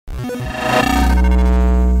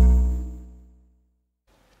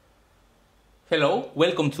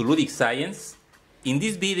welcome to Ludic Science. In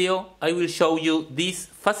this video I will show you this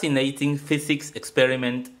fascinating physics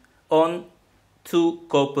experiment on two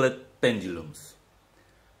couplet pendulums.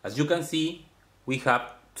 As you can see, we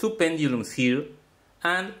have two pendulums here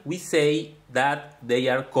and we say that they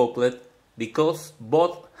are coupled because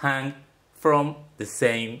both hang from the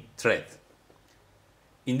same thread.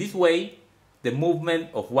 In this way, the movement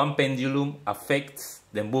of one pendulum affects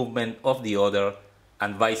the movement of the other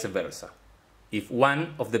and vice versa. If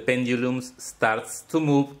one of the pendulums starts to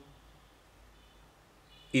move,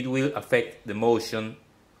 it will affect the motion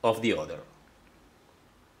of the other.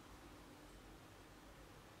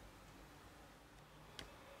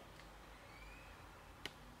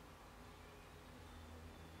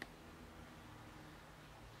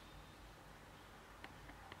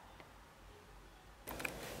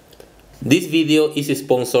 This video is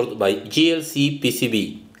sponsored by GLC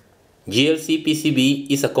PCB. GLC PCB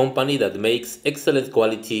is a company that makes excellent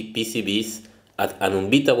quality PCBs at an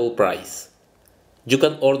unbeatable price. You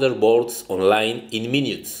can order boards online in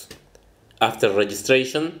minutes. After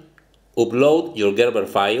registration, upload your Gerber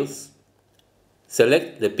files,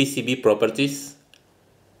 select the PCB properties,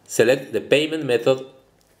 select the payment method,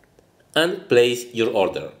 and place your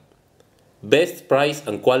order. Best price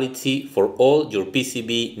and quality for all your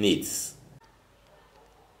PCB needs.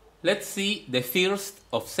 Let's see the first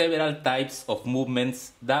of several types of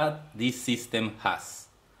movements that this system has.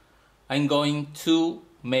 I'm going to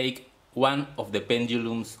make one of the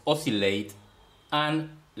pendulums oscillate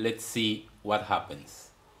and let's see what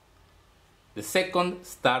happens. The second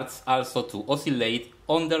starts also to oscillate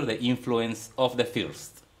under the influence of the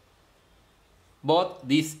first. But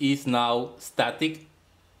this is now static,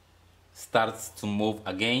 starts to move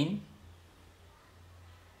again.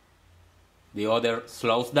 The other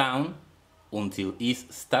slows down until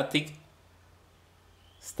it's static,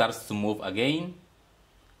 starts to move again,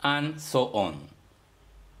 and so on.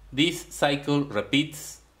 This cycle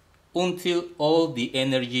repeats until all the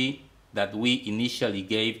energy that we initially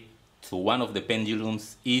gave to one of the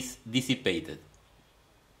pendulums is dissipated.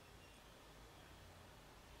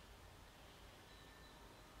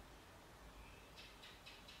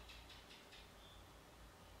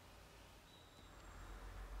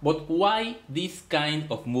 But why this kind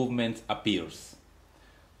of movement appears?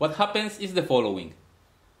 What happens is the following.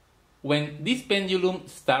 When this pendulum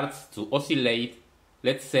starts to oscillate,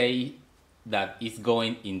 let's say that it's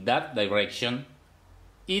going in that direction,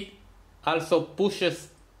 it also pushes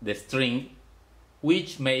the string,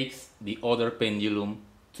 which makes the other pendulum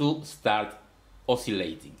to start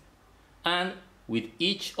oscillating. And with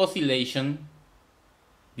each oscillation,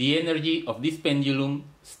 the energy of this pendulum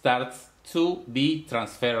starts to be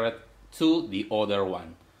transferred to the other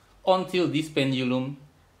one until this pendulum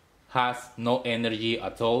has no energy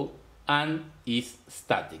at all and is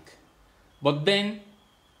static. But then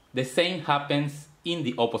the same happens in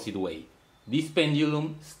the opposite way. This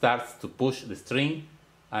pendulum starts to push the string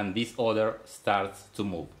and this other starts to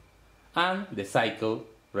move, and the cycle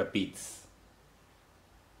repeats.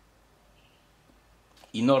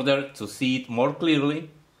 In order to see it more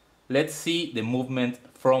clearly, let's see the movement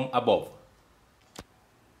from above.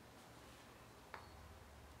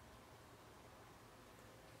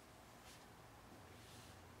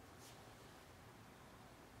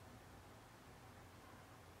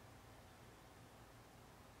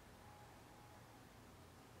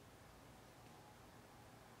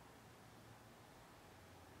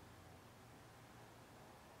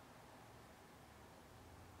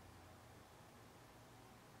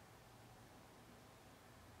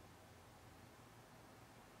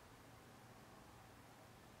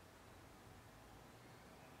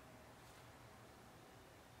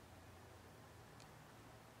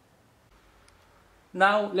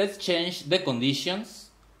 Now let's change the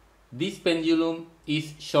conditions. This pendulum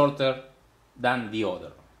is shorter than the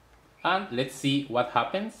other. And let's see what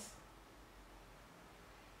happens.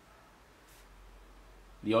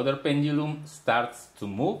 The other pendulum starts to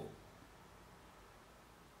move.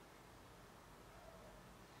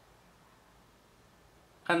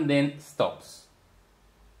 And then stops.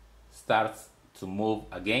 Starts to move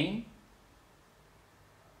again.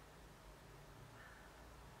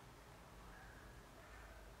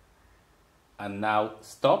 And now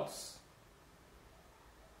stops,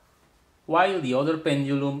 while the other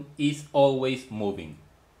pendulum is always moving.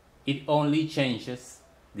 It only changes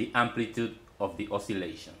the amplitude of the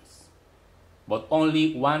oscillations, but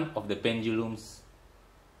only one of the pendulums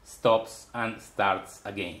stops and starts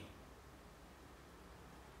again.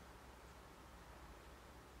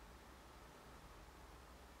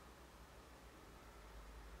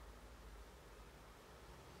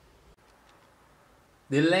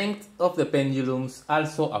 The length of the pendulums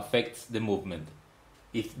also affects the movement.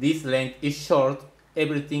 If this length is short,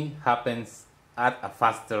 everything happens at a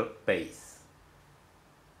faster pace.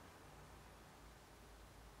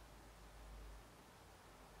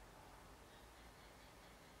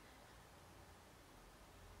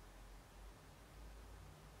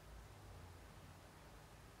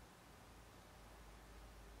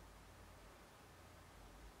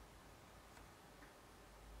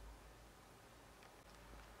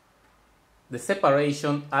 The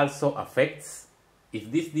separation also affects.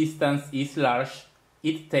 If this distance is large,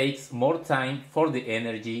 it takes more time for the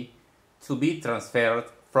energy to be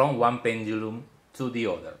transferred from one pendulum to the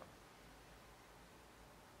other.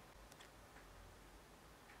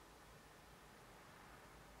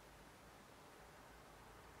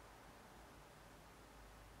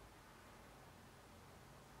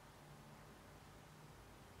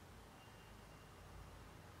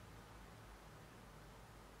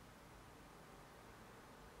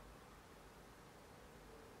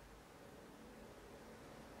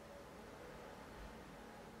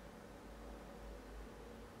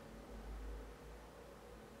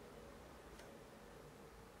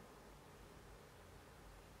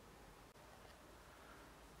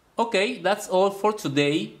 Okay, that's all for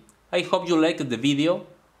today. I hope you liked the video,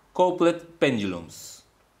 Couplet Pendulums.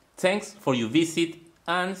 Thanks for your visit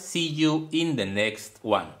and see you in the next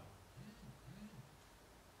one.